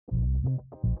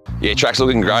Yeah, track's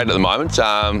looking great at the moment.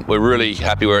 We're really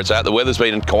happy where it's at. The weather's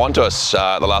been kind to us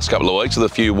the last couple of weeks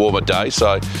with a few warmer days, so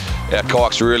our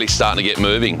kayak's really starting to get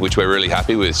moving, which we're really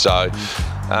happy with. So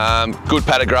good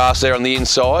pad of grass there on the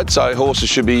inside, so horses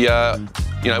should be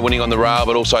winning on the rail,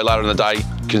 but also later in the day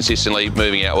consistently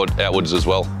moving outwards as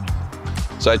well.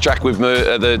 So track, we've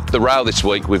moved the rail this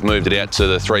week. We've moved it out to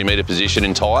the 3 metre position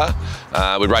entire.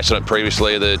 We raced on it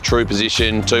previously at the true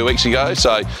position 2 weeks ago.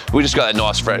 So we just got that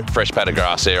nice fresh pad of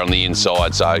grass there on the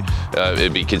inside. So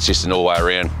it'd be consistent all the way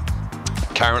around.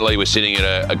 Currently we're sitting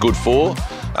at a good 4.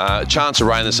 Chance of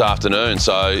rain this afternoon.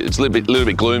 So it's a little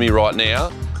bit gloomy right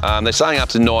now. They're saying up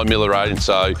to 9 mil of rain,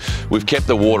 so we've kept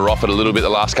the water off it a little bit the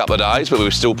last couple of days, but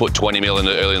we've still put 20 mil in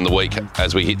it early in the week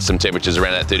as we hit some temperatures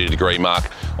around that 30-degree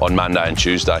mark on Monday and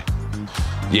Tuesday.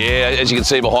 Yeah, as you can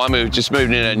see behind me, we've just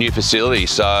moved in a new facility,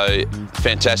 so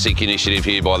fantastic initiative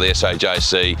here by the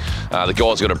SAJC. The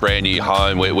guys got a brand new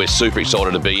home. We're super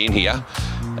excited to be in here.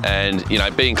 And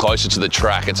being closer to the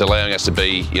track, it's allowing us to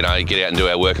be, get out and do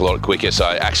our work a lot quicker. So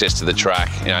access to the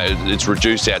track, it's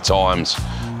reduced our times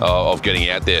of getting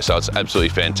out there. So it's absolutely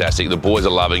fantastic. The boys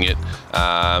are loving it.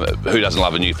 Who doesn't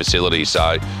love a new facility?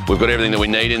 So we've got everything that we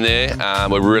need in there.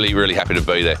 We're really, really happy to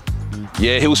be there.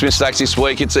 Yeah, Hillsmith Stakes this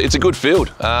week, it's a good field.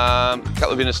 A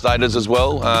couple of interstaters as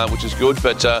well, which is good.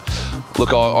 But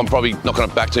look, I'm probably not going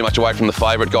to back too much away from the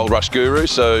favourite Gold Rush Guru.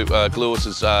 So Lewis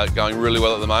is going really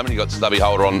well at the moment. You've got Stubby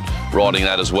Holder on riding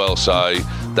that as well. So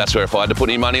that's where if I had to put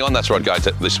any money on, that's where I'd go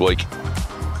this week.